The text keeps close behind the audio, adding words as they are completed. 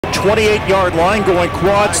28-yard line, going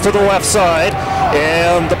quads to the left side.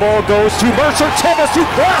 And the ball goes to Mercer Timmis, who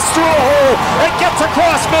blasts through a hole and gets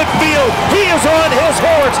across midfield. He is on his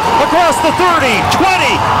horse across the 30,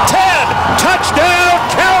 20, 10. Touchdown,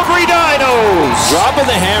 Calgary Dinos! Drop of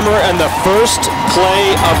the hammer and the first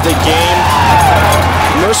play of the game.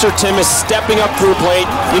 Mercer Timmis stepping up to the plate.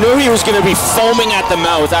 You knew he was going to be foaming at the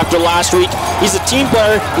mouth after last week. He's a team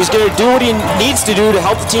player. He's going to do what he needs to do to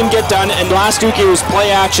help the team get done. And last week it was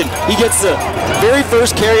play action. He gets the very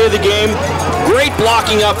first carry of the game. Great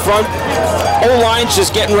blocking up front. O-line's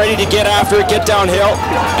just getting ready to get after it, get downhill.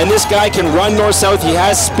 And this guy can run north-south. He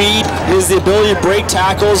has speed. He has the ability to break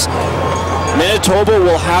tackles. Manitoba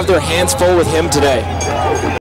will have their hands full with him today.